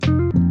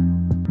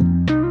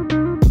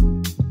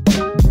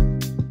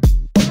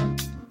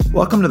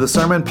Welcome to the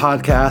Sermon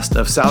Podcast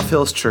of South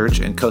Hills Church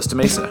in Costa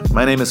Mesa.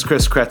 My name is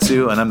Chris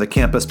Kretzu, and I'm the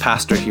campus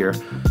pastor here.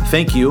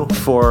 Thank you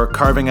for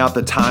carving out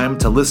the time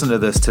to listen to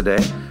this today.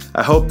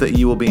 I hope that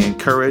you will be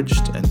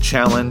encouraged and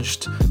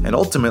challenged, and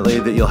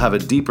ultimately that you'll have a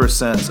deeper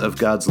sense of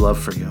God's love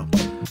for you.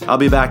 I'll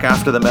be back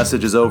after the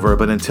message is over,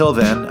 but until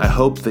then, I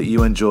hope that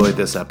you enjoyed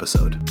this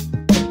episode.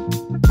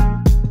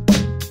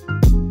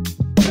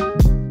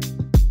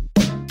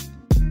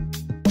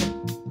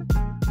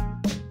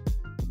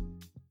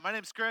 My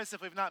name's Chris.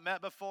 If we've not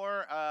met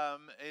before,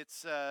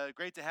 it's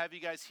great to have you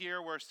guys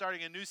here. We're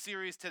starting a new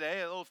series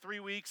today, a little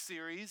 3-week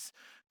series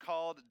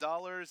called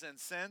Dollars and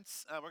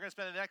Cents. We're going to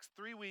spend the next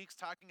 3 weeks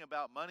talking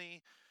about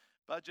money,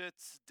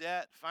 budgets,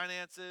 debt,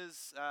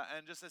 finances,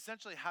 and just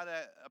essentially how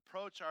to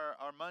approach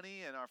our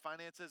money and our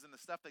finances and the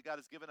stuff that God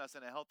has given us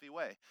in a healthy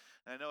way.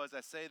 And I know as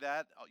I say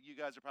that, you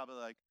guys are probably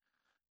like,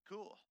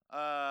 cool.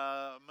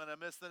 I'm going to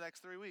miss the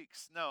next 3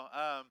 weeks. No,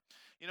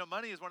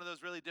 money is one of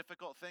those really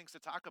difficult things to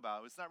talk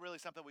about. It's not really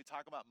something we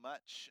talk about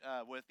much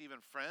with even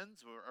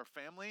friends or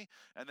family.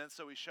 And then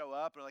so we show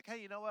up and we're like,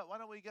 hey, you know what? Why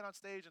don't we get on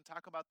stage and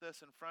talk about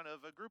this in front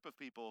of a group of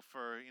people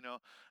for,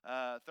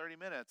 30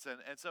 minutes?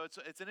 And so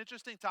it's an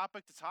interesting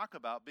topic to talk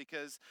about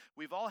because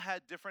we've all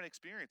had different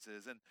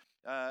experiences. And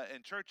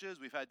in churches,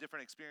 we've had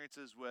different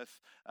experiences with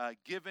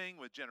giving,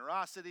 with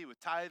generosity, with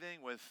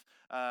tithing, with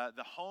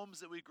the homes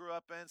that we grew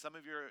up in. Some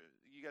of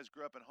you guys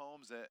grew up in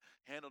homes that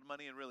handled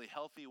money in really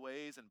healthy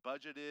ways and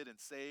budgeted and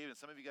saved. And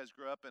some of you guys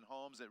grew up in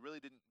homes that really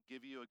didn't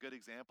give you a good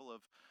example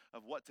of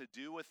what to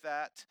do with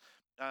that.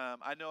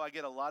 I know I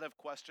get a lot of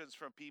questions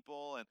from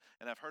people,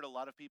 and I've heard a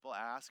lot of people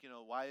ask,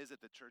 why is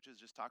it that churches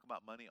just talk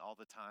about money all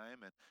the time?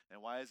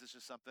 And why is this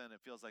just something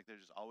that feels like they're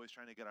just always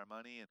trying to get our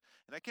money?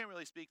 And I can't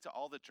really speak to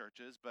all the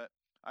churches, but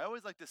I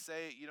always like to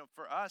say,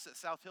 for us at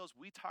South Hills,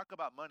 we talk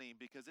about money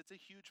because it's a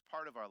huge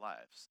part of our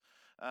lives.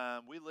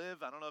 We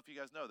live, I don't know if you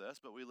guys know this,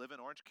 but we live in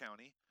Orange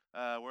County.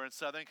 We're in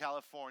Southern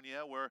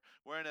California.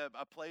 We're in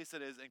a place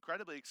that is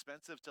incredibly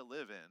expensive to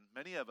live in.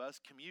 Many of us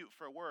commute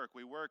for work.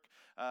 We work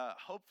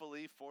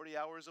hopefully 40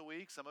 hours a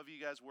week. Some of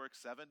you guys work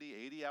 70,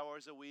 80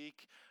 hours a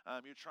week.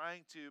 You're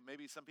trying to,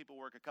 maybe some people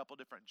work a couple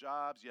different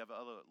jobs. You have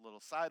other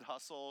little side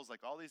hustles, like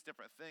all these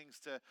different things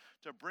to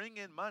bring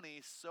in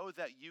money so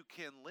that you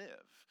can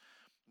live.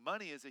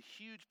 Money is a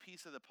huge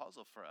piece of the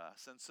puzzle for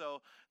us. And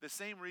so the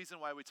same reason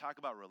why we talk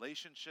about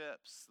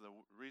relationships, the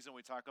reason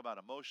we talk about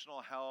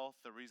emotional health,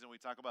 the reason we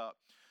talk about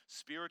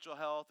spiritual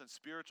health and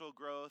spiritual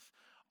growth,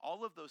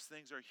 all of those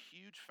things are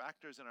huge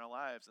factors in our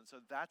lives. And so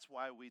that's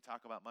why we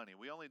talk about money.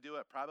 We only do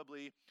it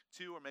probably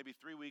 2 or maybe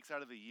 3 weeks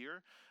out of the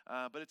year.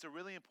 But it's a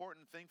really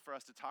important thing for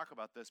us to talk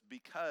about this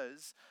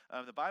because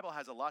the Bible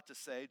has a lot to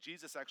say.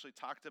 Jesus actually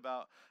talked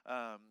about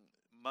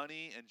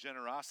money and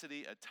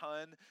generosity a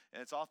ton,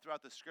 and it's all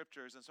throughout the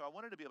scriptures. And so I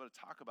wanted to be able to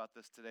talk about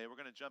this today. We're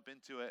going to jump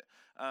into it.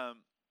 I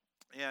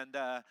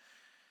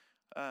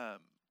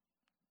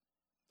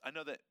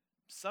know that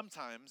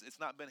sometimes it's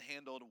not been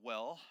handled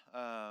well,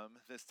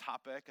 this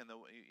topic, and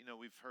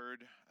we've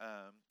heard,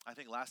 I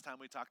think last time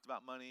we talked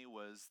about money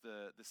was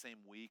the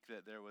same week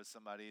that there was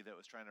somebody that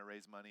was trying to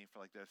raise money for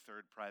like their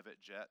third private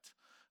jet,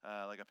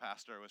 like a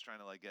pastor was trying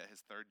to like get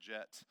his third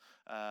jet,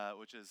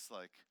 which is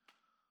like,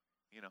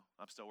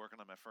 I'm still working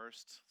on my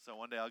first, so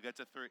one day I'll get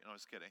to 3. No, I'm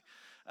just kidding.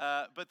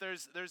 But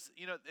there's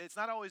it's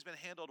not always been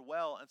handled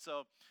well, and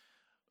so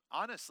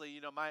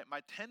honestly,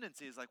 my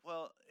tendency is like,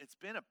 well, it's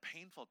been a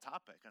painful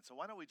topic, and so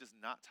why don't we just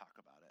not talk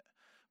about it?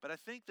 But I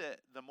think that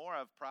the more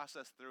I've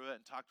processed through it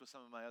and talked with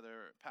some of my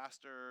other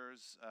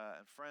pastors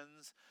and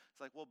friends, it's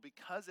like, well,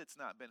 because it's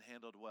not been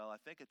handled well, I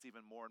think it's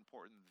even more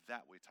important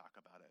that we talk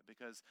about it,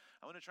 because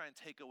I want to try and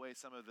take away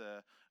some of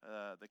the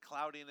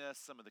cloudiness,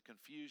 some of the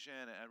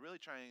confusion, and really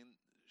try and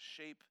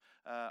shape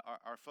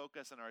our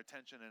focus and our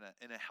attention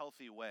in a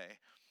healthy way.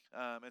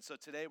 And so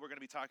today we're going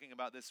to be talking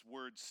about this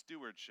word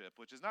stewardship,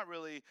 which is not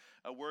really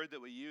a word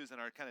that we use in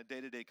our kind of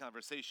day-to-day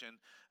conversation.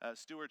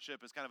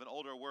 Stewardship is kind of an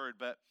older word,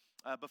 but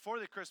before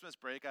the Christmas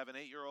break, I have an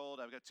 8-year-old.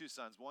 I've got 2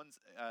 sons. One's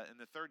in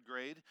the 3rd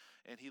grade,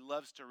 and he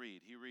loves to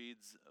read. He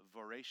reads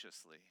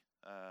voraciously.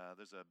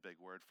 There's a big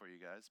word for you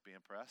guys. Be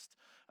impressed.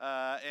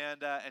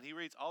 And he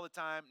reads all the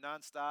time,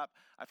 nonstop.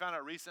 I found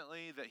out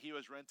recently that he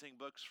was renting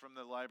books from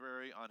the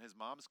library on his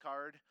mom's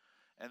card,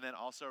 and then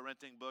also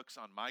renting books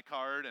on my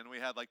card, and we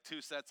had like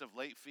 2 sets of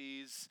late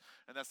fees,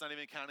 and that's not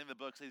even counting the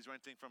books he's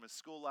renting from his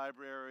school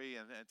library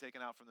and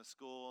taking out from the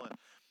school,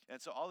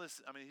 and so all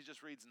this, he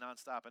just reads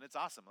nonstop, and it's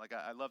awesome. Like,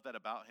 I love that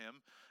about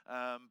him.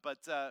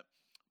 But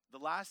the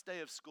last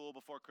day of school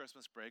before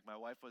Christmas break, my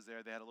wife was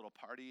there. They had a little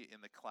party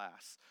in the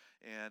class,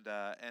 and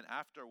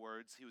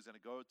afterwards, he was going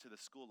to go to the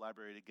school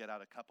library to get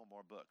out a couple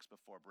more books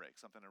before break,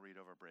 something to read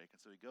over break. And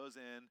so he goes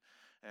in,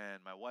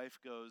 and my wife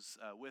goes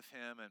with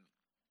him, and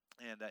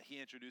he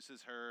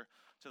introduces her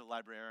to the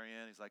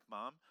librarian. He's like,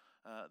 Mom,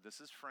 this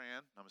is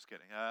Fran. No, I'm just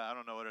kidding. I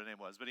don't know what her name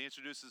was, but he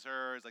introduces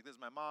her. He's like, this is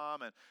my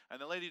mom. And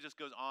the lady just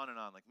goes on and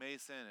on. Like,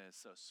 Mason is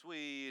so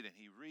sweet, and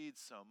he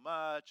reads so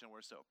much, and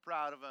we're so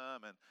proud of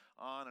him, and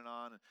on.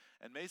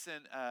 And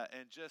Mason,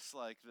 and just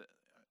like,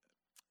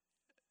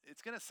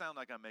 it's going to sound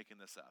like I'm making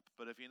this up,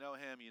 but if you know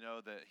him, you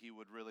know that he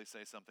would really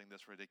say something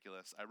this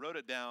ridiculous. I wrote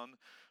it down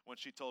when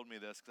she told me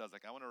this because I was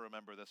like, I want to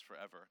remember this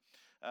forever.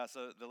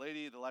 So the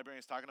librarian,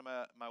 is talking to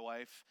my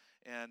wife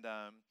and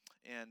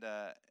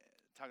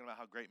talking about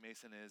how great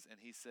Mason is, and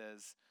he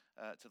says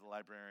to the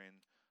librarian,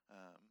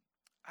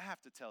 I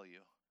have to tell you,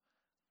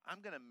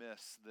 I'm going to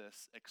miss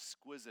this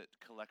exquisite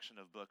collection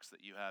of books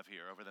that you have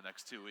here over the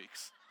next 2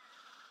 weeks.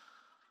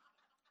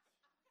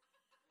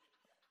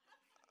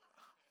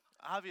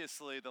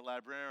 Obviously, the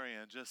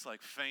librarian just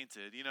like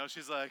fainted.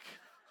 She's like,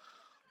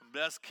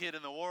 best kid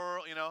in the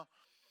world, It's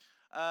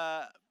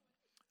a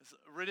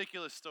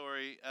ridiculous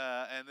story,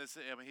 and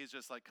he's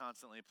just like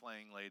constantly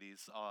playing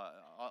ladies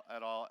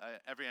at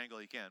every angle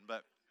he can.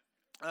 But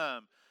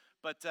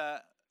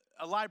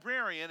a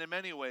librarian, in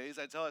many ways,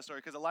 I tell that story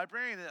because a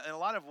librarian, in a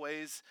lot of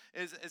ways,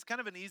 is kind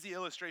of an easy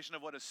illustration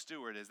of what a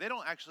steward is. They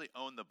don't actually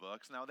own the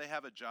books. Now, they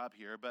have a job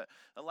here, but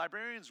a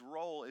librarian's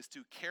role is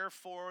to care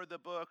for the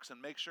books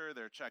and make sure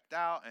they're checked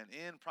out and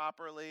in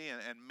properly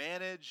and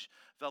manage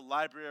the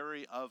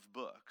library of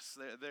books.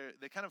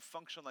 They kind of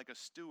function like a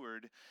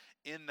steward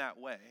in that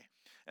way.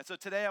 And so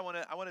today I want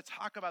to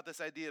talk about this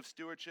idea of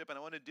stewardship, and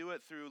I want to do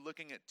it through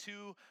looking at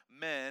two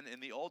men in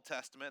the Old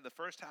Testament, the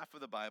first half of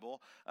the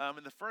Bible.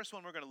 And the first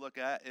one we're going to look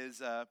at is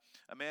a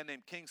man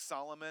named King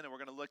Solomon, and we're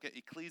going to look at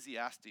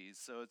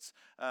Ecclesiastes. So it's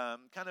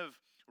kind of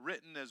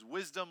written as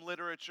wisdom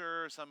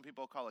literature. Some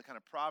people call it kind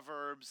of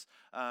Proverbs.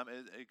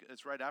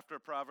 It's right after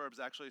Proverbs,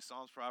 actually,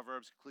 Psalms,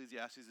 Proverbs.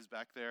 Ecclesiastes is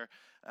back there.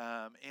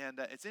 And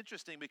it's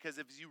interesting because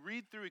if you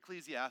read through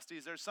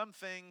Ecclesiastes, there's some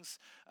things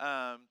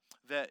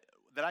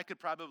that I could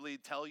probably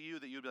tell you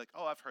that you'd be like,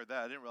 oh, I've heard that.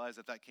 I didn't realize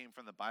that came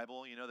from the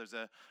Bible. There's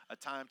a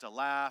time to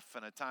laugh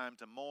and a time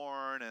to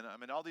mourn.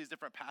 And all these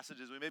different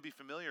passages we may be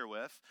familiar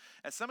with.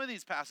 And some of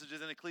these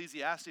passages in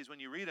Ecclesiastes,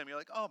 when you read them, you're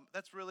like, oh,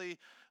 that's really,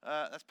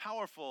 that's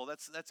powerful.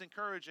 That's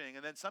encouraging.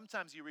 And then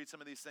sometimes you read some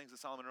of these things that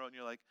Solomon wrote and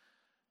you're like,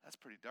 that's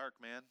pretty dark,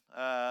 man.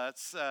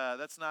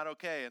 That's not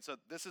okay. And so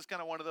this is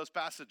kind of one of those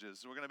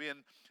passages. We're going to be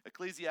in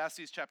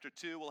Ecclesiastes chapter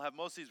 2. We'll have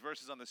most of these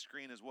verses on the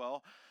screen as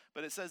well.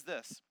 But it says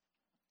this: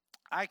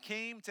 I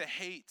came to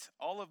hate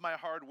all of my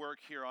hard work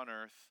here on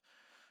earth,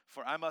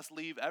 for I must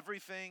leave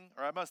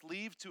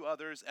to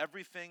others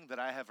everything that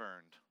I have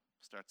earned.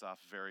 Starts off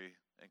very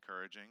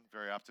encouraging,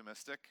 very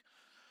optimistic.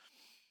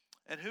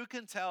 And who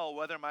can tell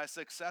whether my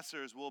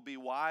successors will be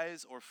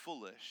wise or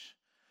foolish?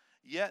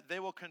 Yet they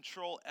will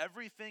control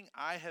everything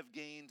I have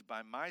gained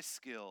by my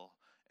skill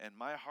and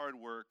my hard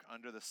work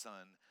under the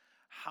sun.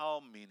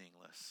 How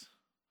meaningless.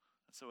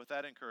 So with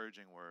that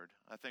encouraging word,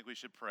 I think we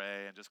should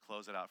pray and just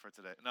close it out for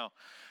today. No,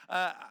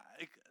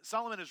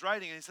 Solomon is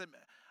writing and he said,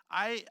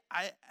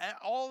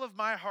 all of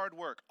my hard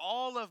work,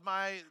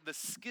 the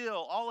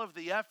skill, all of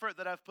the effort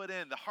that I've put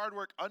in, the hard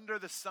work under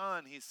the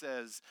sun, he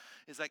says,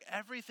 is like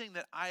everything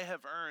that I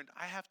have earned,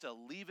 I have to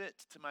leave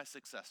it to my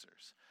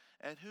successors.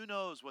 And who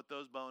knows what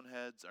those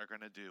boneheads are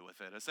going to do with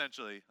it.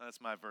 Essentially,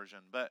 that's my version.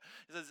 But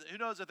it says, who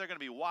knows if they're going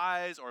to be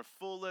wise or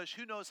foolish?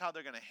 Who knows how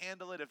they're going to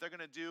handle it? If they're going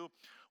to do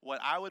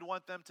what I would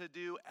want them to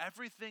do?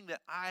 Everything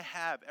that I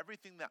have,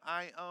 everything that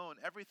I own,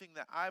 everything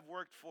that I've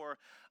worked for,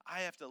 I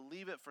have to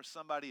leave it for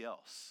somebody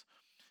else.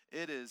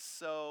 It is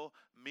so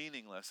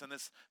meaningless. And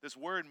this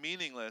word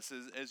meaningless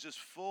is just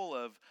full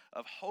of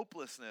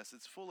hopelessness.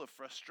 It's full of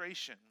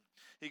frustration.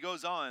 He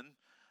goes on,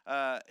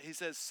 he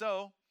says,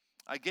 so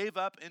I gave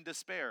up in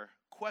despair,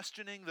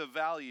 questioning the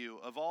value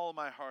of all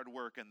my hard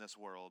work in this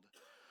world.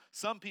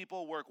 Some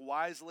people work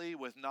wisely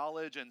with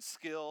knowledge and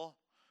skill.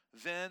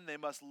 Then they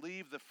must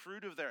leave the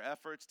fruit of their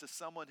efforts to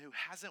someone who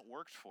hasn't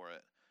worked for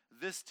it.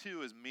 This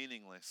too is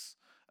meaningless,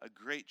 a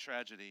great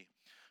tragedy.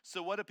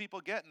 So what do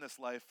people get in this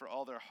life for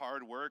all their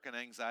hard work and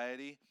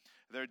anxiety?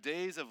 Their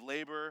days of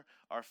labor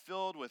are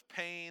filled with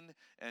pain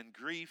and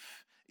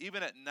grief.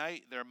 Even at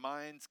night, their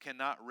minds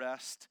cannot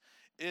rest.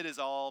 It is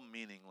all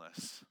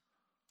meaningless.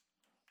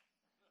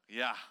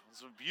 Yeah,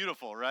 it's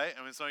beautiful, right?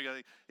 So you go,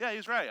 yeah,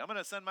 he's right. I'm going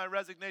to send my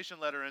resignation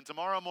letter in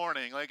tomorrow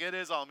morning. Like, it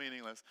is all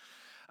meaningless.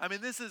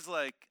 This is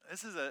can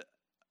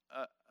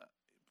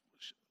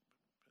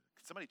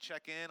somebody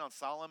check in on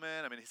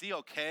Solomon? Is he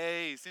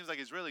okay? He seems like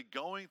he's really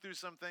going through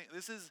something.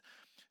 This is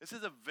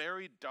a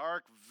very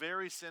dark,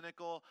 very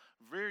cynical,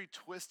 very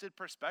twisted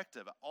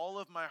perspective. All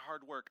of my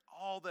hard work,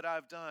 all that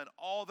I've done,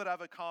 all that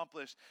I've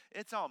accomplished,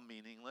 it's all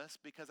meaningless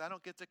because I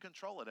don't get to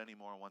control it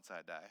anymore once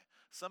I die.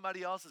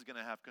 Somebody else is going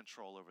to have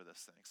control over this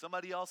thing.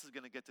 Somebody else is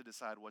going to get to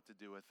decide what to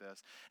do with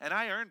this. And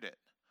I earned it.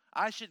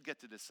 I should get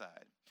to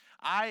decide.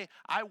 I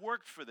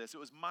worked for this. It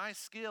was my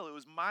skill. It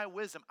was my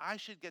wisdom. I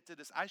should get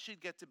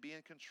to be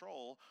in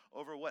control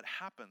over what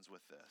happens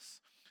with this.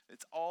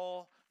 It's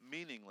all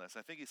meaningless.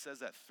 I think he says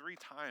that 3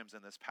 times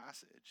in this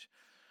passage.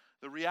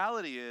 The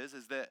reality is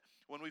that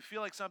when we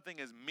feel like something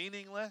is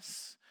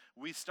meaningless,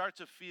 we start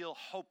to feel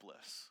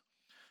hopeless.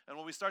 And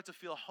when we start to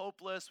feel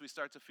hopeless, we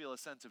start to feel a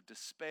sense of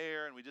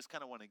despair, and we just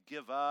kind of want to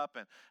give up.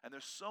 And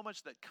there's so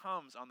much that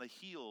comes on the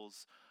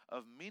heels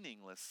of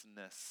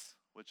meaninglessness,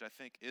 which I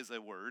think is a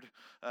word.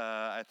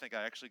 I think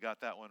I actually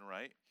got that one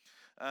right.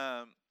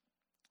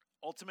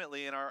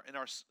 ultimately in our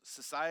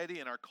society,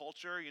 in our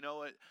culture,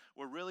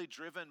 we're really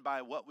driven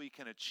by what we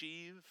can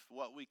achieve,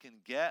 what we can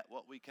get,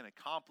 what we can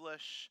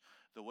accomplish,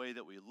 the way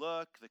that we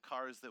look, the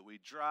cars that we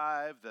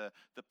drive, the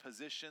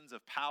positions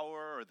of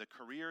power or the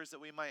careers that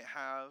we might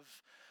have.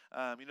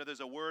 There's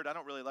a word, I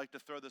don't really like to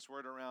throw this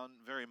word around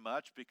very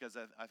much because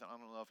I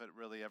don't know if it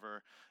really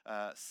ever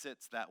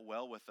sits that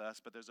well with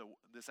us, but there's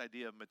this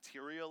idea of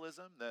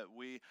materialism that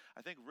we,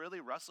 I think, really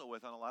wrestle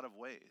with in a lot of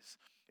ways.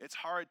 It's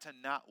hard to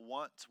not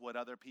want what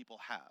other people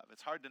have.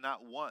 It's hard to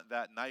not want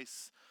that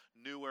nice,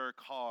 newer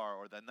car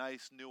or the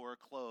nice, newer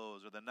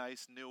clothes or the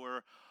nice,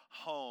 newer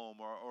home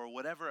or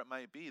whatever it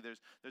might be.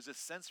 There's a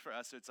sense for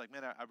us. It's like,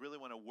 man, I really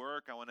want to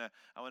work. I want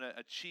to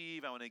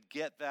achieve. I want to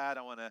get that.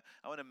 I want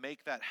to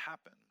make that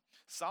happen.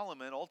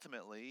 Solomon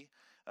ultimately,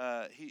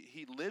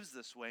 he lives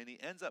this way, and he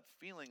ends up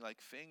feeling like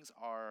things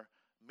are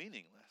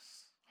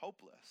meaningless,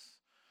 hopeless.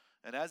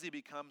 And as he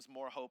becomes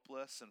more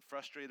hopeless and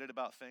frustrated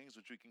about things,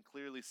 which we can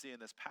clearly see in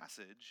this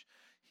passage,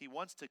 he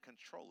wants to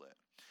control it.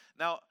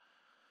 Now,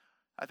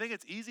 I think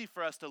it's easy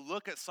for us to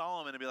look at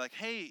Solomon and be like,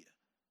 hey,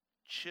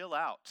 chill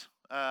out.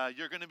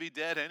 You're going to be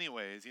dead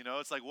anyways.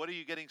 It's like, what are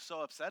you getting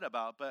so upset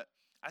about? But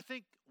I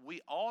think we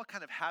all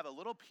kind of have a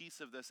little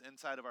piece of this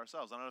inside of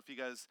ourselves. I don't know if you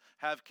guys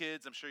have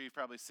kids. I'm sure you've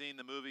probably seen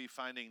the movie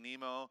Finding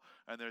Nemo,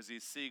 and there's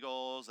these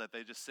seagulls that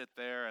they just sit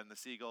there, and the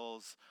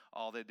seagulls,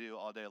 all they do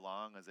all day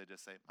long is they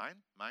just say, mine,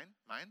 mine,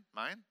 mine,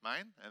 mine,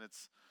 mine, and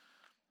it's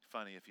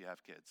funny if you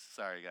have kids.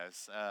 Sorry,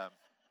 guys.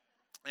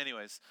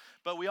 Anyways,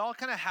 but we all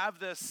kind of have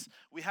this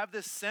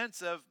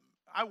sense of,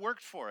 I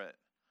worked for it.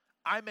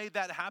 I made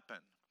that happen.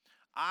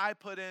 I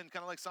put in,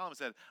 kind of like Solomon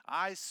said,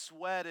 I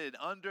sweated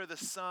under the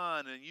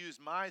sun and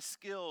used my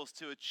skills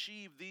to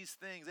achieve these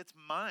things. It's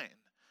mine.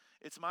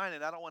 It's mine,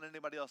 and I don't want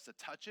anybody else to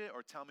touch it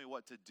or tell me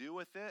what to do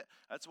with it.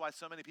 That's why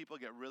so many people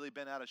get really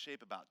bent out of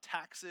shape about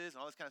taxes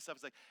and all this kind of stuff.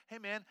 It's like, hey,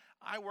 man,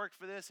 I worked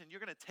for this, and you're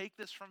going to take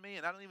this from me,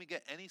 and I don't even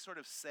get any sort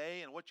of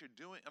say in what you're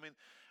doing. I mean,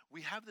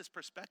 we have this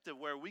perspective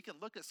where we can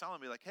look at Solomon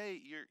and be like, hey,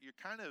 you're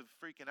kind of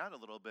freaking out a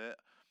little bit,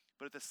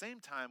 but at the same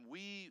time,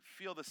 we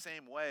feel the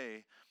same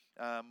way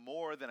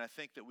more than I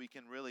think that we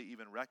can really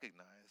even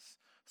recognize.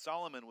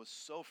 Solomon was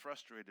so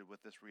frustrated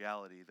with this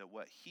reality that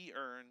what he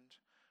earned,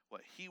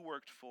 what he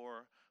worked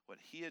for, what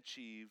he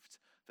achieved,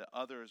 that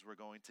others were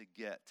going to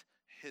get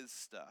his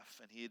stuff,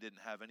 and he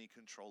didn't have any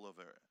control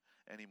over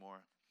it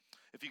anymore.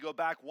 If you go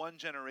back one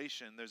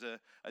generation, there's a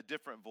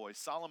different voice.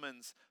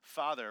 Solomon's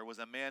father was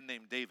a man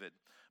named David.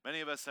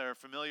 Many of us are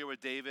familiar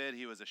with David.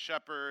 He was a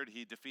shepherd.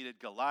 He defeated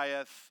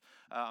Goliath.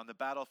 On the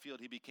battlefield,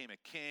 he became a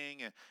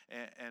king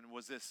and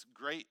was this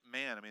great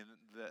man. I mean,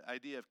 the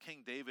idea of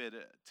King David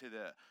to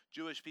the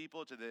Jewish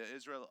people, to the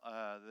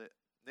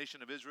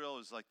nation of Israel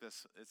is like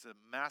this. It's a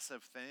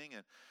massive thing.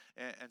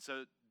 And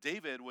so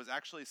David was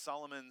actually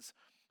Solomon's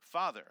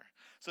father.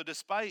 So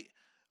despite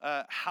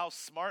how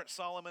smart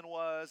Solomon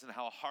was and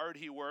how hard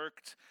he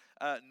worked,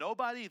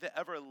 nobody that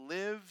ever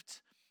lived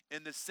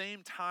in the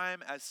same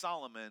time as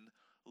Solomon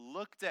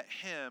looked at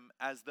him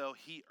as though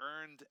he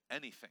earned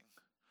anything.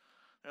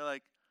 They're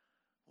like,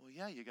 well,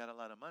 yeah, you got a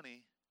lot of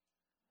money.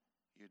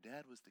 Your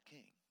dad was the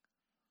king.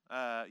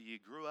 You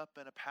grew up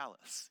in a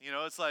palace.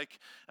 It's like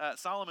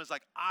Solomon's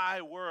like,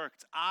 I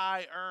worked,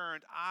 I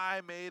earned, I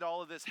made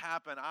all of this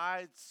happen.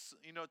 I,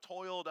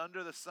 toiled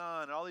under the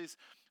sun. All these,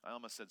 I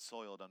almost said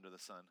soiled under the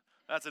sun.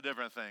 That's a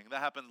different thing.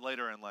 That happened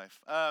later in life.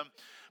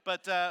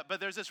 But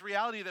there's this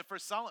reality that for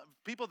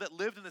people that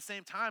lived in the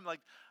same time,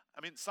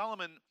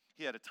 Solomon,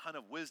 he had a ton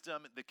of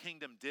wisdom. The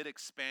kingdom did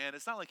expand.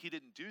 It's not like he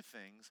didn't do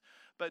things,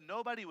 but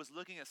nobody was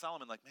looking at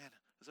Solomon like, man,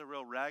 this is a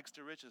real rags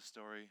to riches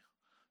story.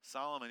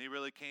 Solomon, he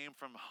really came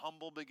from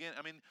humble beginnings.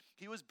 I mean,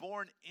 he was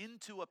born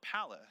into a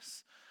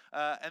palace.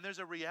 And there's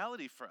a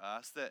reality for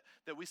us that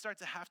we start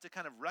to have to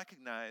kind of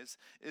recognize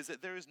is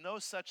that there is no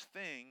such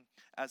thing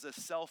as a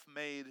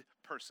self-made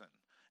person.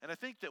 And I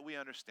think that we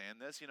understand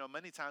this.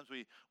 Many times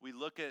we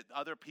look at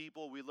other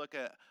people, we look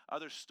at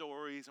other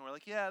stories, and we're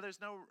like, yeah,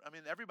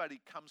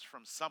 everybody comes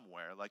from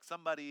somewhere, like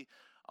somebody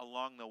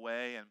along the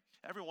way. And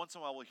every once in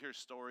a while we'll hear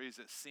stories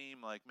that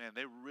seem like, man,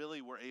 they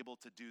really were able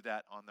to do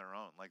that on their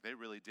own. Like they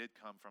really did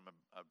come from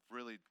a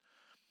really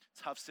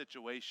tough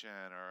situation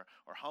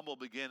or humble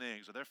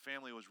beginnings, or their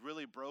family was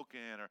really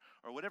broken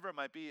or whatever it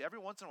might be. Every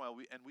once in a while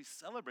we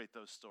celebrate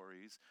those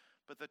stories.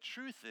 But the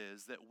truth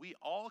is that we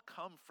all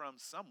come from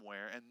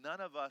somewhere, and none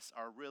of us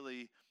are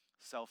really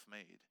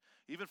self-made.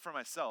 Even for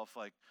myself,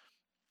 like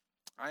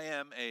I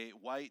am a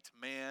white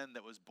man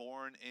that was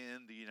born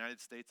in the United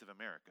States of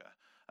America.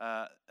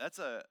 That's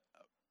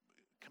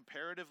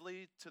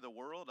comparatively to the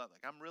world,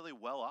 I'm really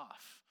well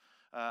off.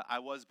 I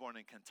was born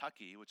in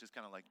Kentucky, which is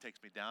kind of like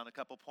takes me down a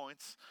couple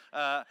points.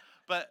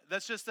 But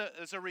that's just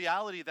it's a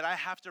reality that I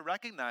have to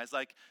recognize.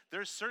 Like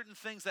there's certain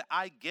things that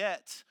I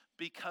get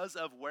because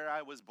of where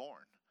I was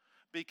born.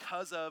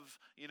 because of,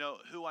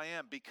 who I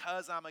am,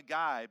 because I'm a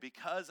guy,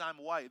 because I'm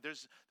white.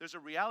 There's a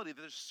reality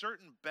that there's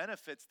certain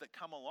benefits that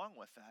come along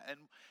with that.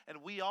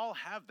 And we all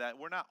have that.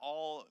 We're not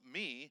all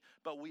me,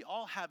 but we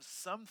all have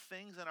some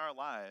things in our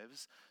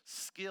lives,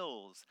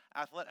 skills,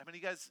 athletic. I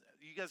mean,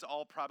 you guys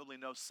all probably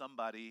know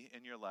somebody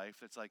in your life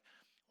that's like,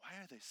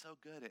 why are they so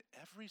good at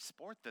every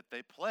sport that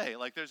they play?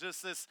 Like there's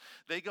just this,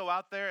 they go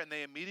out there and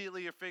they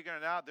immediately are figuring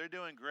it out. They're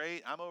doing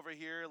great. I'm over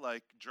here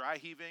like dry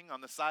heaving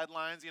on the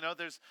sidelines.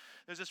 There's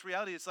this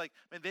reality. It's like,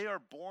 man, they are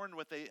born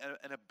with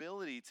an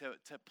ability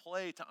to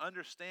play, to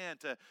understand,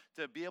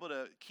 to be able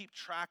to keep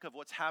track of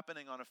what's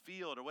happening on a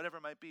field or whatever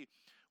it might be.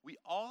 We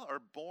all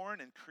are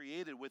born and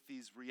created with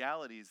these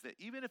realities that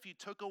even if you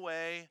took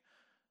away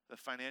the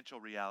financial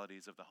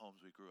realities of the homes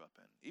we grew up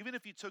in, even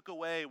if you took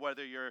away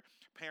whether your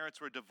parents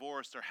were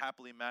divorced or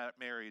happily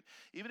married,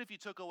 even if you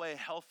took away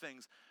health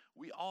things,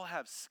 we all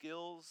have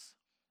skills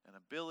and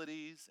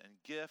abilities and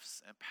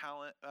gifts and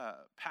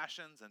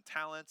passions and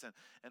talents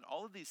and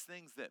all of these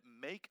things that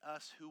make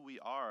us who we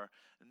are.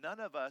 None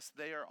of us,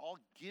 they are all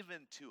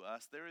given to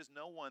us. There is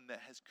no one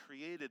that has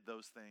created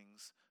those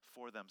things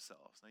for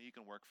themselves. Now you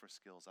can work for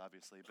skills,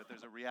 obviously, but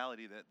there's a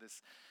reality that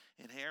this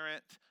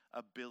inherent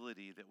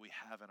ability that we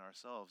have in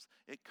ourselves,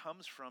 it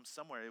comes from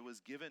somewhere. It was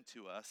given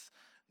to us.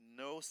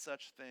 No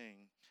such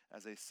thing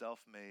as a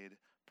self-made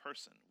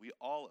person. We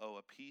all owe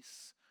a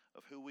piece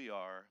of who we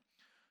are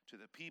to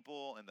the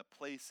people and the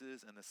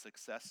places and the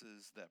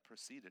successes that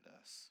preceded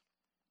us.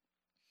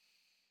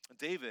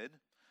 David,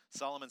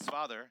 Solomon's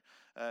father,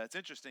 it's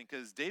interesting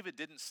because David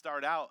didn't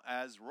start out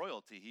as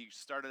royalty. He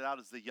started out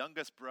as the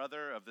youngest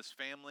brother of this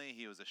family.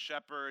 He was a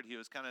shepherd. He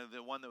was kind of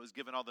the one that was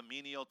given all the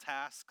menial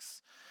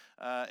tasks.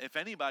 If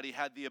anybody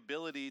had the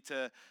ability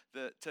to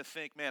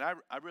think, man,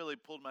 I really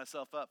pulled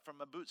myself up from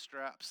my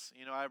bootstraps.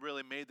 I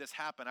really made this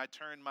happen. I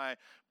turned my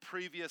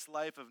previous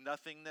life of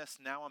nothingness.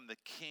 Now I'm the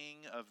king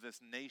of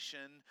this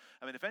nation.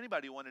 I mean, if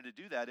anybody wanted to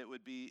do that, it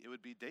would be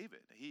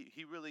David.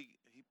 He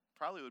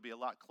probably would be a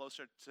lot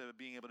closer to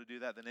being able to do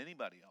that than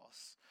anybody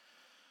else.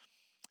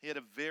 He had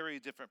a very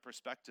different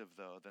perspective,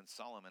 though, than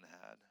Solomon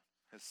had,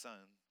 his son.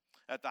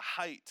 At the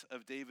height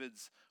of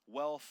David's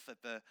wealth,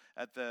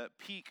 at the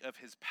peak of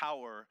his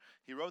power,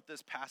 he wrote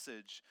this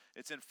passage.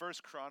 It's in 1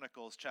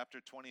 Chronicles chapter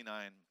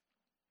 29.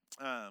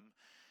 Let's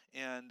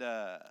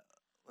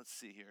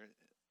see here. It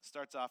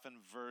starts off in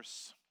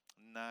verse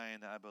 9,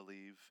 I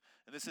believe.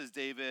 And this is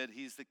David.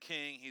 He's the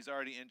king. He's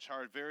already in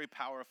charge, very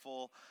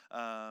powerful.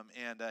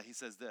 He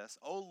says this,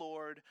 "O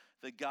Lord,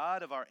 the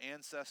God of our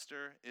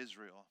ancestor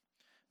Israel,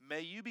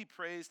 may you be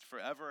praised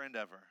forever and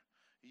ever.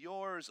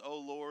 Yours, O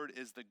Lord,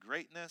 is the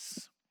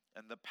greatness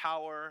and the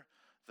power,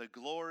 the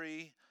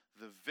glory,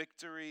 the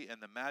victory,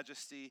 and the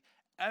majesty.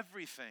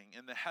 Everything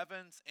in the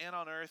heavens and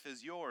on earth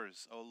is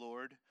yours, O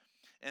Lord.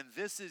 And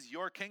this is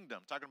your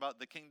kingdom." Talking about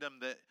the kingdom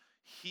that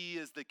he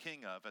is the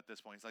king of at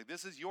this point. He's like,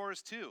 this is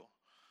yours too.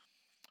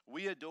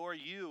 "We adore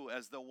you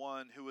as the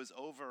one who is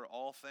over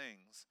all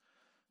things.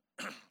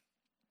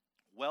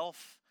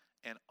 Wealth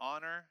and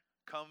honor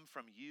come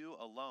from you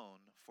alone,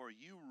 for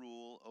you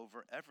rule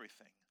over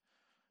everything.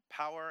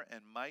 Power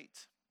and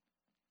might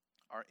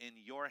are in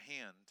your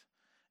hand,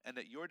 and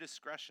at your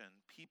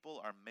discretion people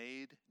are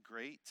made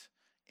great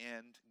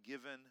and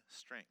given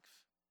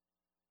strength."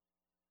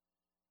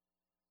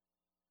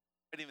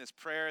 Reading this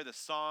prayer, this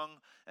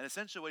song, and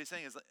essentially what he's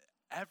saying is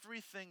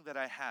everything that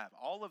I have,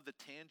 all of the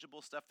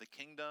tangible stuff, the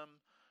kingdom,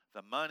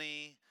 the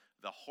money,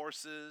 the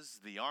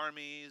horses, the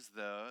armies,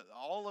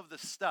 all of the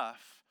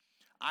stuff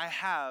I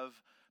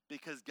have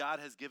because God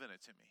has given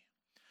it to me.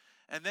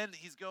 And then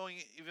he's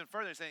going even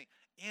further, saying,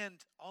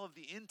 and all of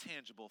the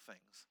intangible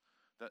things,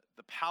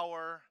 the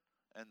power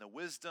and the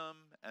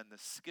wisdom and the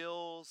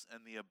skills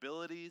and the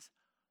abilities,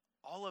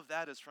 all of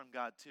that is from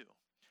God too.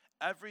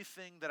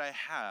 Everything that I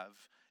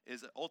have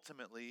is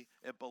ultimately,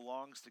 it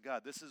belongs to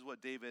God. This is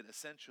what David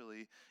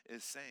essentially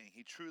is saying.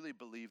 He truly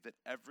believed that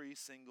every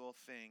single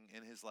thing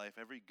in his life,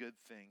 every good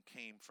thing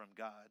came from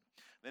God.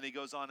 Then he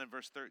goes on in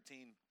verse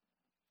 13.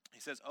 He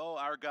says, "Oh,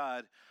 our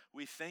God,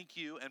 we thank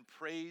you and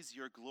praise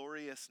your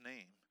glorious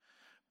name.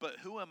 But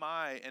who am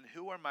I and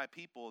who are my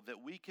people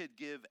that we could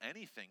give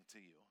anything to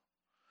you?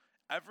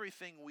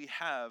 Everything we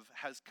have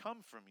has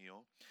come from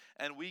you,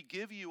 and we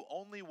give you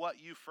only what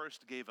you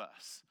first gave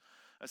us."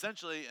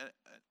 Essentially,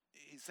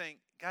 he's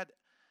saying, God,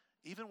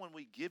 even when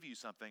we give you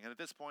something, and at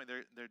this point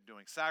they're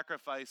doing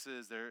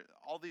sacrifices, they're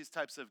all these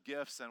types of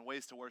gifts and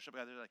ways to worship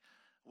God, they're like,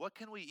 what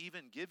can we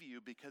even give you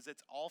because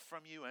it's all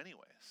from you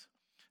anyways?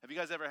 Have you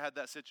guys ever had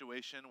that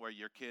situation where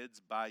your kids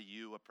buy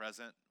you a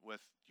present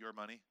with your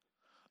money?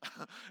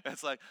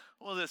 It's like,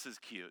 well, this is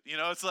cute.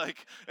 It's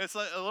like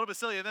a little bit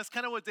silly. And that's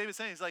kind of what David's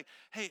saying. He's like,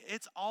 hey,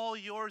 it's all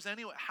yours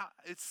anyway.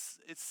 It's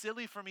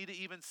silly for me to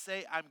even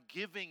say I'm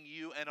giving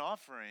you an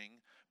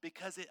offering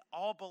because it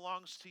all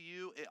belongs to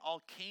you. It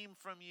all came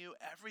from you.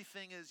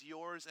 Everything is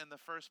yours in the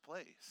first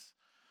place.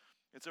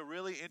 It's a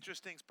really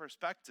interesting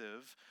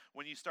perspective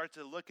when you start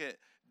to look at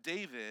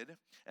David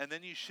and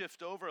then you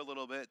shift over a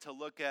little bit to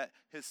look at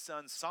his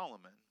son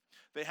Solomon.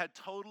 They had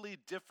totally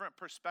different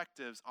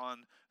perspectives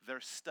on their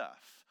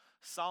stuff.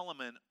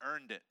 Solomon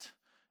earned it.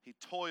 He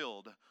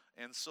toiled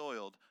and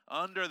soiled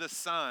under the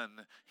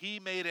sun. He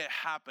made it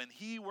happen.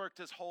 He worked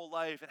his whole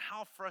life. And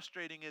how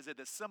frustrating is it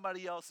that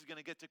somebody else is going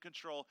to get to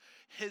control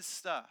his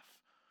stuff?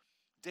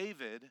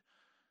 David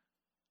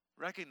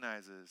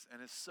recognizes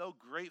and is so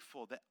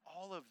grateful that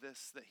all of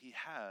this that he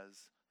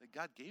has, that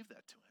God gave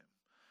that to him.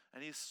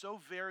 And he's so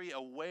very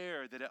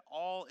aware that it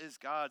all is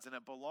God's and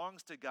it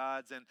belongs to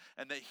God's, and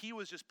that he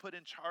was just put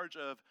in charge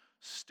of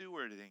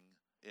stewarding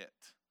it.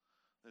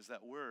 There's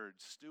that word,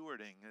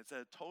 stewarding. It's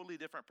a totally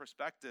different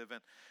perspective.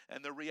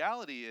 And the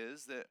reality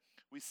is that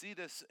we see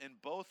this in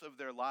both of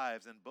their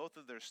lives and both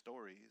of their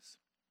stories,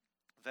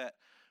 that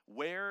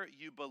where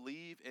you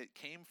believe it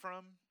came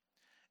from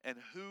and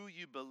who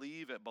you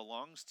believe it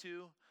belongs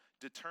to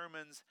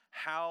determines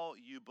how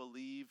you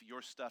believe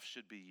your stuff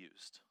should be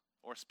used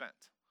or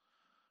spent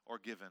or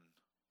given,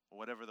 or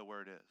whatever the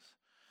word is.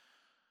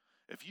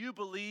 If you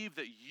believe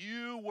that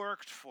you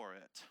worked for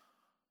it,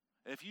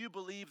 if you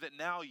believe that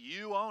now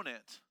you own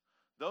it,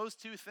 those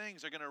two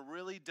things are going to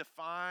really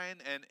define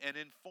and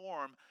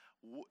inform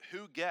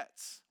who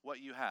gets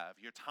what you have: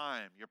 your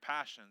time, your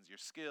passions, your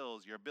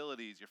skills, your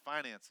abilities, your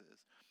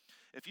finances.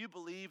 If you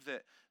believe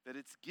that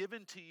it's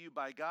given to you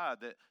by God,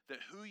 that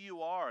who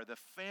you are, the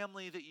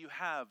family that you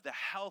have, the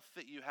health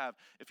that you have,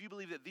 if you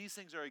believe that these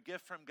things are a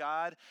gift from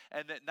God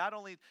and that not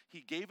only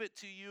he gave it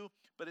to you,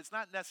 but it's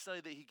not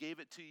necessarily that he gave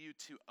it to you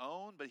to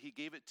own, but he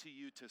gave it to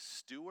you to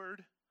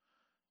steward,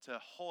 to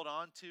hold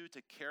on to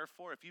care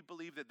for. If you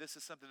believe that this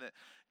is something that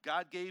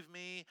God gave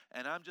me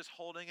and I'm just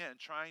holding it and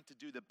trying to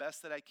do the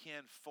best that I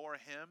can for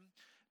him,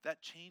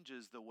 that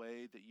changes the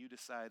way that you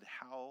decide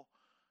how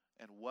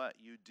and what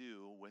you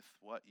do with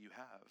what you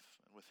have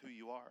and with who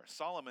you are.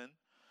 Solomon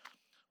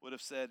would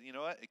have said, you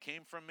know what, it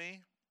came from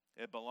me,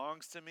 it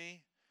belongs to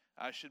me,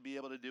 I should be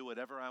able to do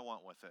whatever I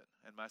want with it,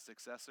 and my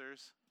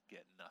successors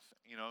get nothing.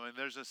 And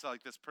there's just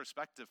like this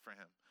perspective for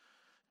him.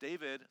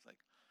 David, it's like,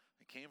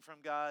 it came from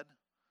God,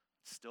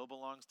 it still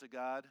belongs to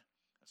God,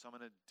 and so I'm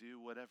going to do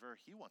whatever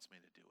he wants me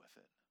to do with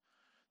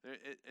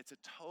it. It's a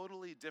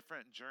totally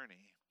different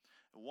journey.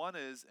 One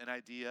is an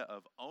idea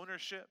of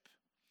ownership,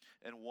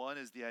 and one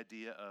is the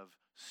idea of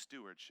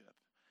stewardship.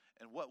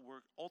 And what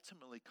we're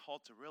ultimately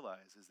called to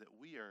realize is that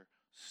we are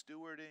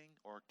stewarding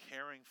or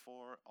caring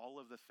for all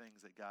of the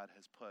things that God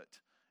has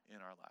put in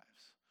our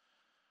lives.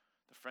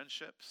 The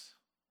friendships,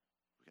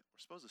 we're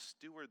supposed to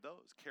steward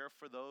those, care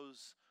for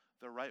those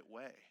the right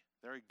way.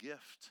 They're a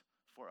gift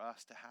for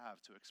us to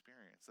have, to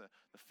experience.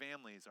 The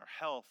families, our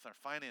health, our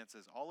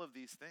finances, all of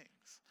these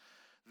things.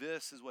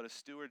 This is what a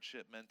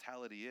stewardship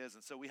mentality is.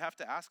 And so we have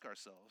to ask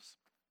ourselves,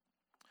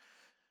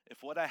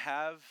 if what I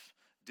have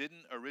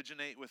didn't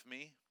originate with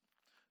me,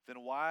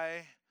 then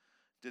why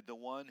did the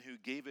one who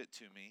gave it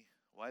to me,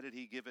 why did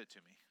he give it to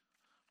me?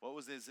 What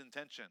was his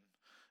intention?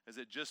 Is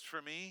it just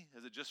for me?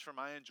 Is it just for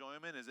my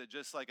enjoyment? Is it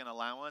just like an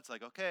allowance?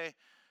 Like, okay,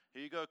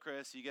 here you go,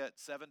 Chris, you get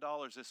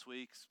 $7 this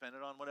week, spend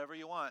it on whatever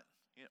you want.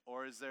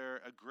 Or is there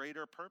a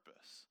greater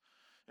purpose?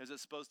 Is it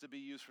supposed to be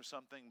used for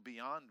something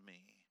beyond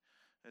me?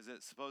 Is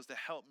it supposed to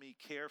help me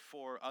care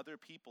for other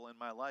people in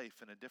my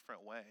life in a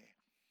different way?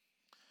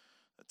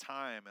 The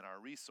time and our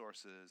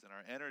resources and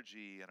our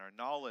energy and our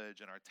knowledge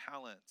and our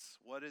talents,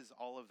 what is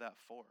all of that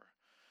for?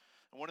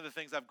 And one of the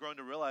things I've grown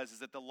to realize is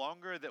that the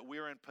longer that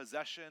we're in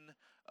possession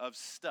of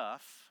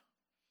stuff,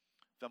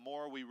 the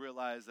more we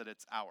realize that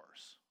it's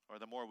ours, or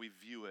the more we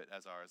view it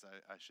as ours,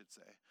 I should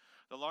say.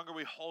 The longer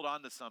we hold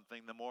on to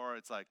something, the more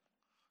it's like,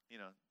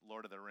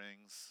 Lord of the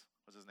Rings,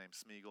 what's his name,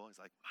 Smeagol? He's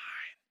like,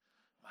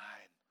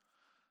 mine.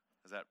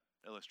 Is that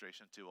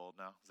illustration too old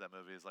now? That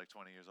movie is like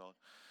 20 years old.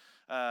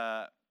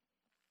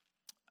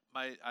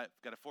 I've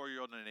got a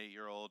 4-year-old and an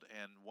 8-year-old,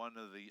 and one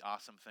of the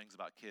awesome things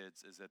about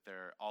kids is that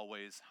they're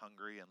always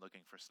hungry and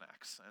looking for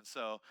snacks. And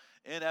so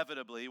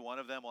inevitably, one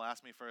of them will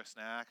ask me for a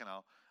snack, and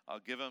I'll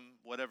give him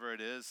whatever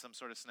it is, some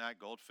sort of snack,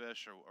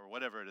 goldfish or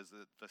whatever it is,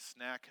 the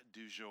snack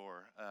du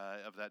jour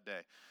of that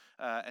day.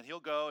 And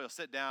he'll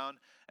sit down,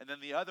 and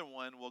then the other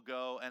one will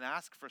go and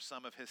ask for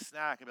some of his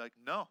snack and be like,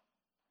 no,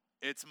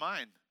 it's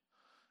mine.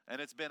 And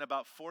it's been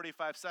about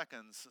 45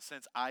 seconds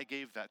since I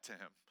gave that to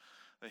him.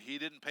 That he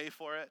didn't pay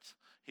for it.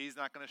 He's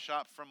not going to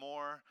shop for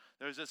more.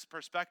 There's this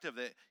perspective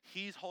that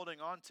he's holding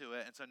on to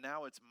it, and so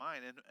now it's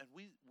mine. And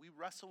we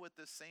wrestle with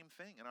this same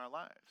thing in our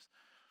lives.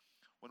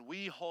 When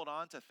we hold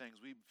on to things,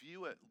 we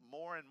view it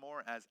more and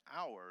more as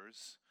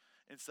ours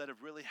instead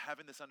of really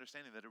having this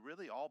understanding that it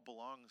really all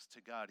belongs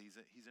to God.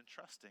 He's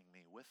entrusting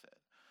me with it.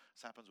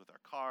 This happens with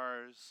our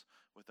cars,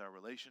 with our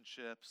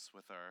relationships,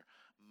 with our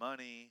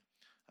money.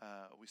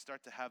 We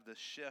start to have this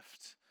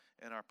shift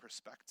in our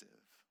perspective.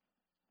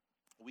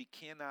 We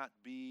cannot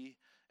be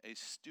a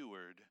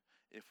steward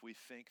if we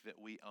think that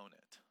we own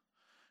it.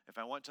 If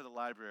I went to the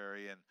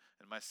library and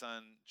my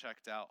son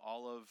checked out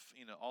all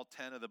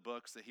 10 of the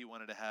books that he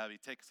wanted to have, he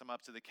takes them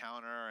up to the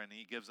counter and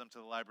he gives them to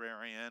the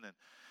librarian,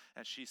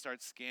 and she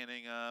starts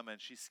scanning them, and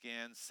she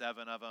scans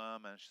 7 of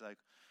them, and she's like,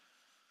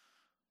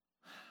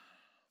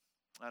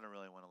 I don't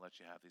really want to let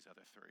you have these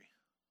other 3.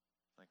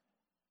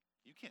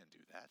 You can't do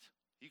that.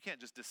 You can't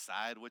just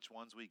decide which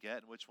ones we get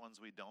and which ones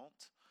we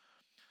don't.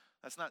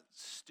 That's not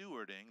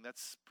stewarding.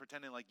 That's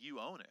pretending like you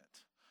own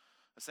it.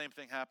 The same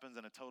thing happens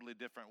in a totally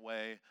different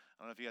way. I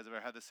don't know if you guys ever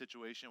had the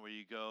situation where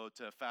you go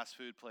to a fast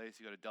food place,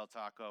 you go to Del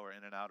Taco or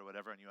In-N-Out or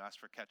whatever, and you ask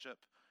for ketchup,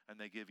 and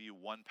they give you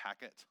one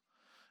packet,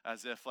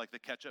 as if like the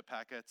ketchup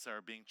packets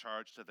are being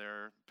charged to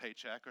their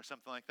paycheck or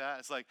something like that.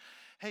 It's like,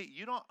 hey,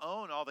 you don't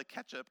own all the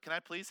ketchup. Can I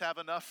please have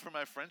enough for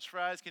my French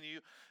fries?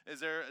 Is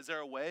there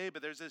a way?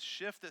 But there's this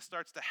shift that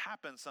starts to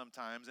happen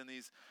sometimes, and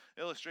these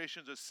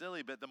illustrations are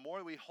silly, but the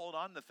more we hold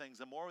on to things,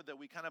 the more that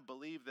we kind of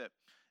believe that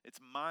it's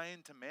mine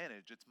to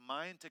manage, it's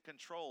mine to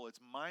control,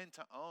 it's mine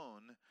to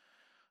own,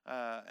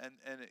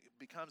 and it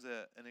becomes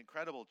an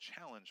incredible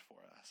challenge for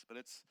us. But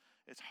it's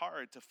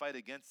hard to fight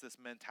against this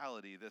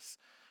mentality, this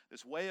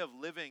way of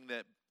living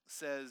that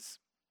says,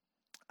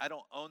 I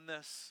don't own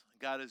this.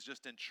 God has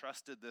just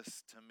entrusted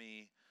this to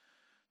me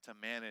to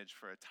manage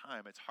for a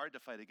time. It's hard to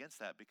fight against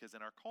that because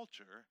in our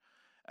culture,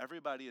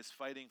 everybody is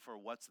fighting for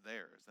what's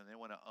theirs, and they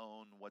want to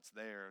own what's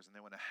theirs, and they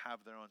want to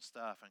have their own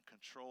stuff and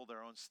control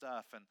their own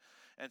stuff.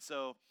 And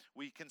so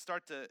we can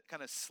start to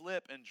kind of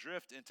slip and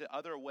drift into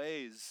other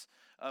ways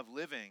of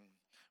living.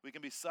 We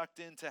can be sucked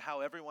into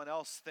how everyone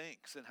else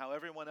thinks and how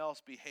everyone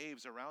else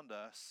behaves around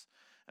us.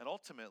 And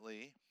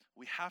ultimately,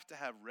 we have to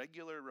have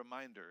regular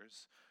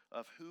reminders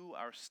of who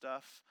our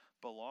stuff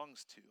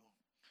belongs to,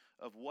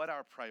 of what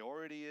our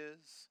priority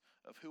is,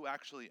 of who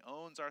actually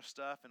owns our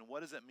stuff, and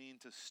what does it mean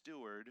to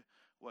steward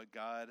what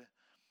God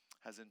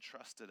has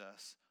entrusted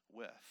us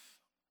with.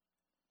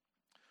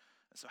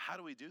 And so how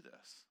do we do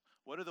this?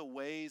 What are the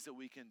ways that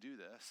we can do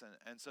this?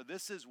 And so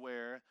this is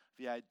where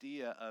the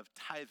idea of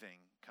tithing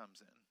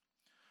comes in.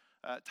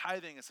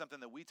 Tithing is something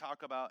that we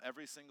talk about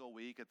every single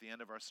week at the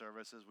end of our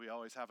services. We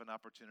always have an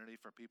opportunity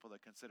for people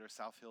that consider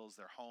South Hills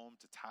their home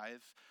to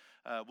tithe.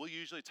 We'll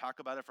usually talk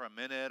about it for a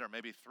minute or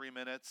maybe 3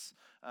 minutes,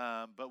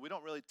 but we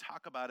don't really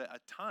talk about it a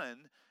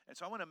ton. And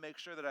so I want to make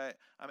sure that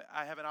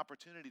I have an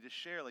opportunity to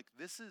share, like,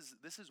 this is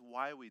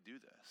why we do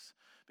this.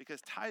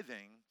 Because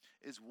tithing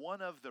is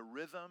one of the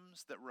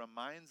rhythms that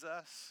reminds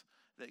us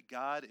that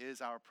God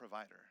is our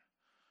provider,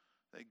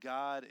 that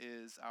God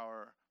is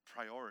our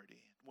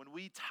priority. When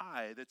we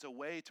tithe, it's a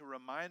way to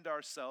remind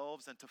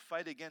ourselves and to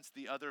fight against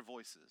the other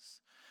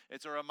voices.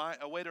 It's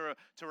a way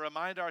to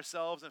remind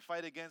ourselves and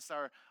fight against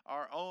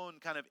our own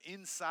kind of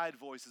inside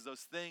voices,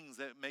 those things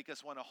that make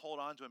us want to hold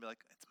on to and be like,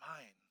 it's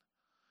mine.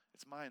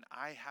 It's mine.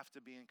 I have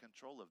to be in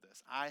control of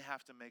this. I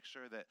have to make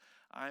sure that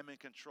I'm in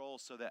control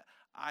so that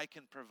I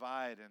can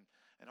provide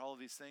and all of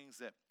these things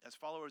that as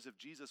followers of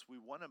Jesus, we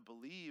want to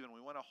believe and we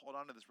want to hold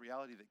on to this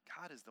reality that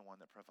God is the one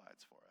that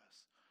provides for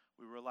us.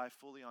 We rely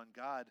fully on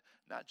God,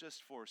 not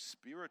just for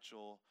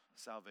spiritual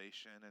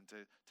salvation and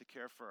to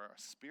care for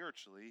us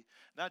spiritually,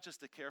 not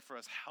just to care for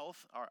us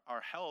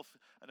our health.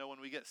 I know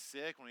when we get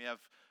sick, when we have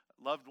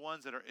loved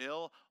ones that are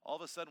ill, all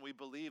of a sudden we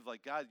believe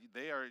like, God,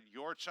 they are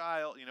your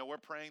child. You know, we're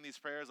praying these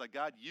prayers like,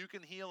 God, you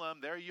can heal them.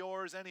 They're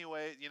yours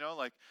anyway, you know,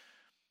 like,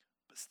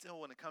 but still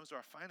when it comes to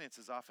our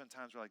finances,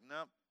 oftentimes we're like,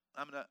 no,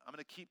 I'm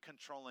gonna keep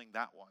controlling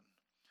that one.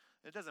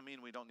 It doesn't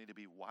mean we don't need to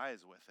be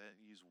wise with it,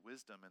 use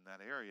wisdom in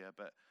that area,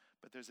 but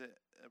there's a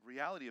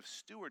reality of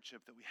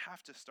stewardship that we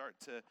have to start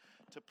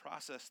to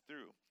process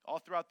through. All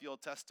throughout the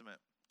Old Testament,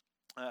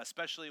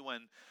 especially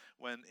when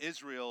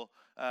Israel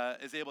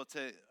is able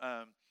to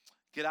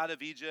get out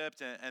of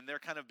Egypt and they're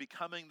kind of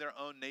becoming their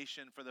own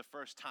nation for the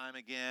first time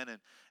again.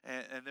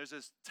 And there's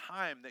this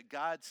time that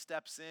God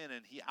steps in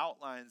and he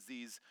outlines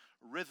these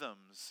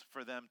rhythms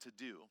for them to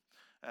do.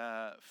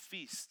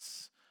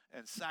 Feasts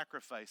and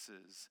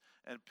sacrifices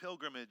and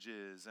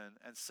pilgrimages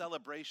and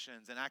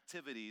celebrations and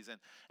activities.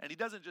 And he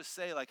doesn't just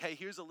say like, hey,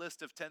 here's a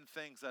list of 10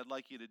 things I'd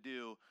like you to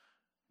do.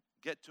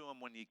 Get to them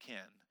when you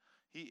can.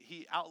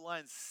 He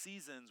outlines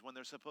seasons when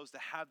they're supposed to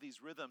have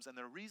these rhythms. And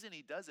the reason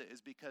he does it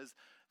is because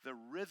the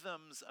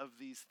rhythms of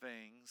these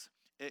things,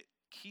 it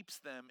keeps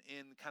them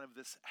in kind of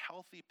this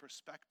healthy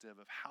perspective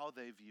of how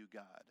they view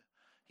God.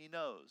 He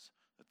knows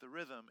that the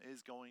rhythm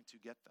is going to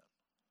get them.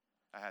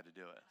 I had to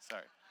do it.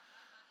 Sorry.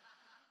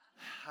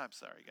 I'm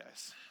sorry,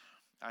 guys.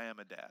 I am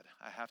a dad.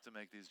 I have to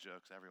make these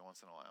jokes every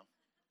once in a while.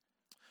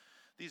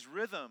 These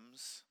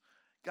rhythms,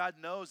 God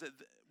knows that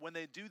when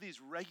they do these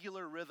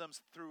regular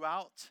rhythms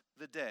throughout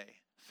the day,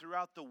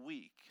 throughout the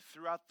week,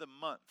 throughout the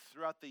month,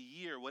 throughout the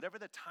year, whatever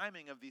the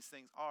timing of these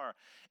things are,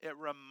 it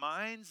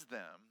reminds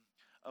them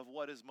of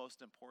what is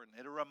most important.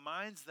 It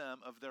reminds them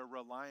of their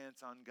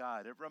reliance on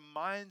God. It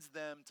reminds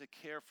them to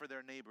care for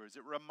their neighbors.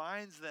 It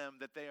reminds them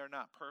that they are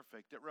not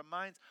perfect. It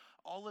reminds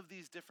all of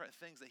these different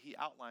things that he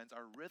outlines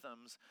are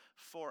rhythms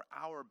for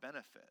our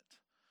benefit,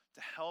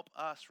 to help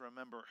us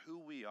remember who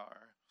we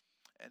are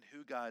and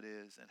who God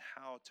is and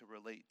how to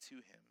relate to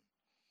him.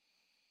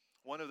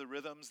 One of the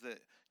rhythms that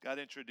God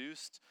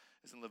introduced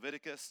is in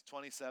Leviticus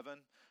 27,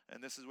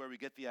 and this is where we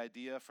get the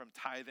idea from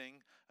tithing.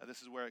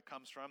 This is where it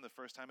comes from. The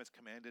first time it's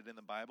commanded in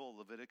the Bible,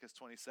 Leviticus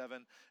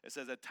 27, it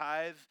says a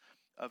tithe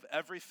of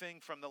everything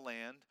from the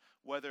land,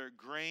 whether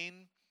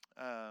grain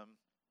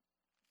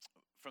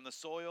from the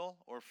soil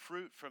or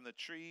fruit from the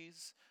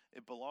trees,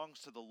 it belongs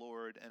to the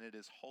Lord, and it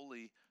is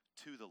holy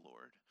to the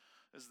Lord.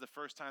 This is the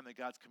first time that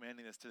God's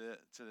commanding this to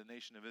the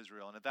nation of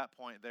Israel. And at that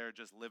point, they're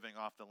just living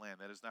off the land.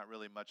 That is not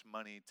really much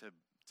money to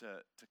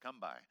come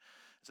by.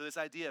 So this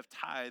idea of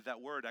tithe,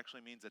 that word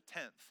actually means a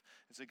tenth.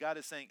 And so God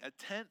is saying a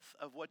tenth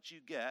of what you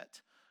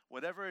get,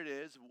 whatever it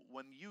is,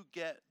 when you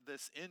get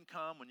this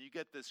income, when you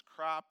get this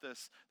crop,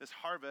 this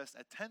harvest,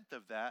 a tenth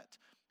of that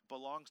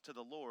belongs to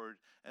the Lord.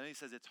 And he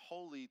says it's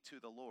holy to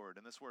the Lord.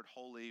 And this word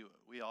holy,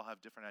 we all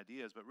have different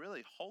ideas, but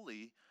really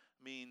holy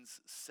means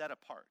set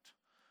apart.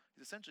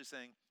 He's essentially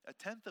saying a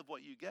tenth of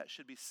what you get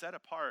should be set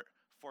apart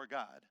for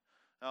God.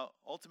 Now,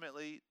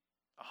 ultimately,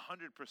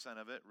 100%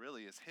 of it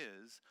really is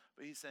his,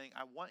 but he's saying,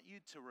 I want you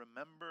to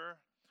remember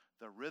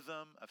the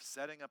rhythm of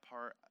setting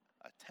apart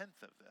a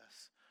tenth of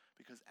this,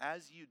 because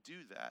as you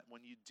do that,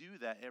 when you do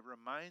that, it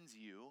reminds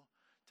you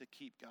to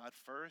keep God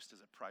first as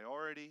a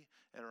priority.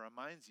 It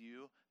reminds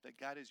you that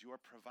God is your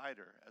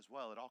provider as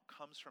well. It all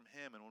comes from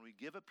him, and when we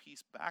give a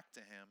piece back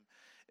to him,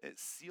 it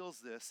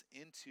seals this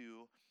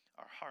into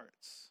our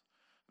hearts.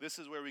 This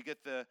is where we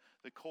get the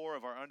core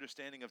of our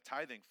understanding of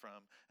tithing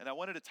from. And I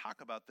wanted to talk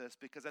about this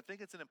because I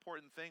think it's an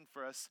important thing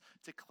for us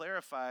to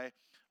clarify,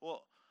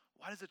 well,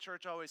 why does the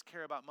church always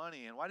care about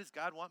money? And why does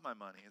God want my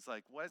money? It's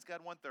like, why does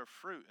God want their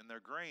fruit and their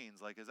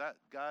grains? Like, is that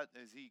God,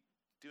 is he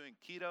doing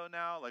keto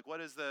now? Like,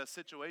 what is the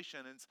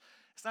situation? And it's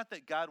not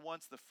that God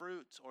wants the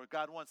fruit or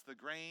God wants the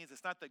grains.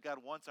 It's not that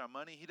God wants our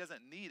money. He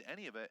doesn't need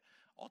any of it.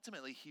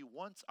 Ultimately, he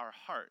wants our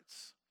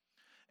hearts.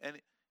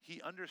 And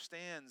he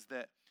understands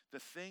that the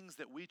things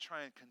that we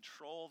try and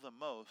control the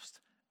most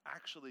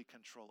actually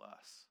control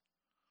us.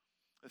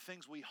 The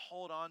things we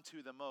hold on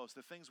to the most,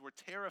 the things we're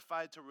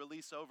terrified to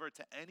release over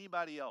to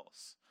anybody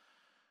else,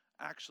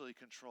 actually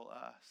control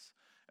us.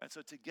 And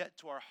so to get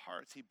to our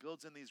hearts, he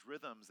builds in these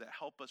rhythms that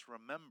help us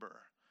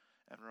remember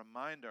and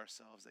remind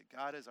ourselves that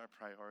God is our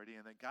priority,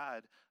 and that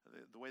God,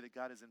 the way that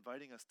God is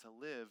inviting us to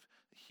live,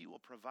 he will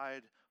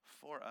provide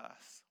for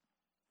us.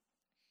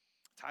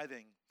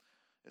 Tithing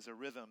is a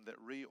rhythm that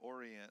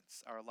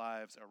reorients our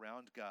lives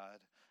around God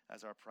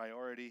as our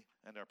priority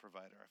and our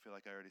provider. I feel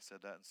like I already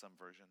said that in some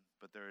version,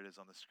 but there it is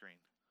on the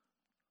screen.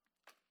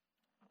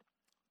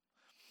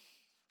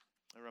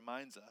 It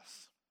reminds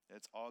us that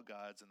it's all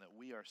God's and that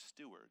we are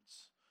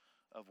stewards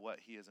of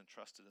what he has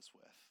entrusted us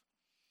with.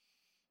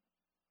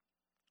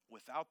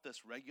 Without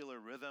this regular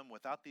rhythm,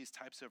 without these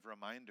types of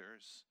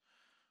reminders,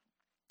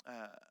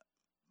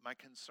 my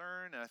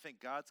concern, and I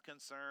think God's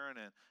concern,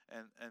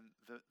 and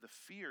the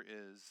fear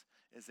is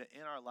that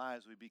in our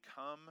lives we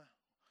become,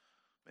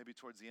 maybe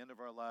towards the end of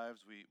our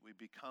lives, we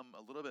become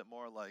a little bit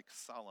more like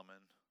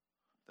Solomon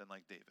than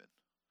like David.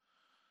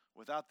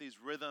 Without these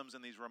rhythms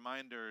and these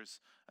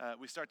reminders,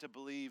 we start to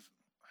believe,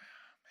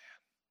 man,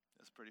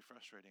 it's pretty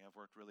frustrating. I've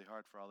worked really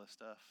hard for all this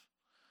stuff.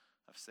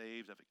 I've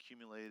saved, I've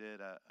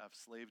accumulated, I've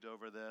slaved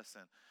over this,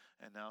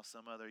 and now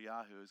some other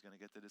Yahoo is going to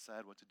get to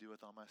decide what to do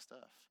with all my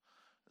stuff.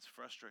 It's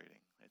frustrating.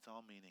 It's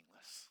all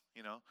meaningless.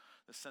 You know,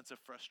 the sense of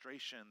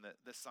frustration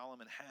that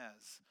Solomon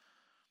has.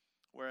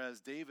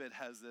 Whereas David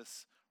has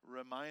this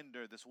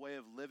reminder, this way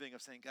of living,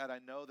 of saying, God, I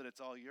know that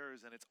it's all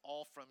yours and it's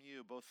all from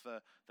you, both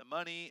the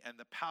money and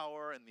the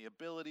power and the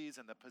abilities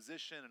and the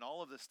position and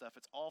all of this stuff,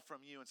 it's all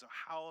from you. And so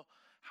how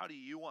do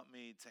you want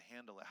me to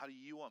handle it? How do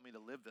you want me to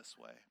live this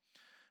way?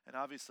 And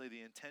obviously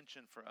the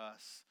intention for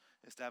us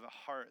is to have a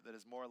heart that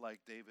is more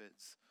like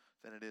David's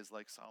than it is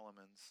like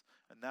Solomon's.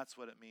 And that's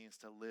what it means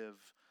to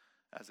live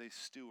as a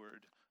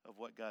steward of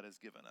what God has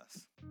given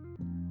us.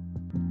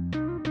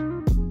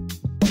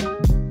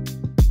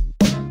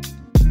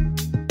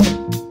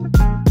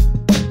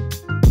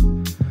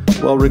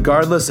 Well,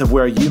 regardless of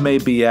where you may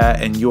be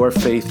at in your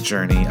faith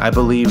journey, I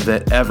believe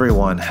that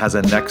everyone has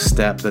a next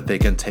step that they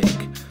can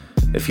take.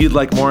 If you'd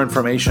like more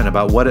information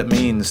about what it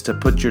means to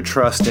put your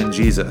trust in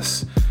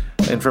Jesus,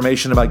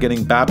 information about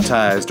getting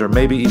baptized, or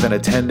maybe even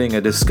attending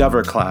a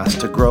Discover class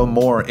to grow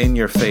more in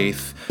your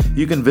faith,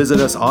 you can visit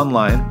us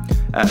online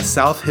at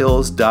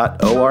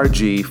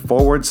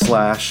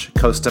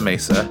southhills.org/Costa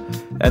Mesa,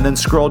 and then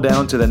scroll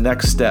down to the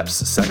Next Steps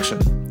section.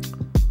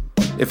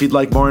 If you'd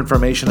like more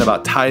information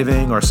about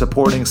tithing or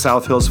supporting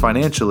South Hills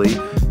financially,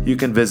 you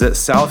can visit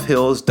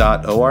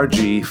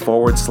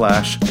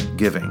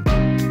southhills.org/giving.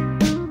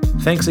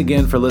 Thanks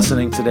again for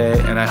listening today,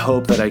 and I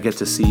hope that I get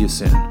to see you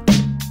soon.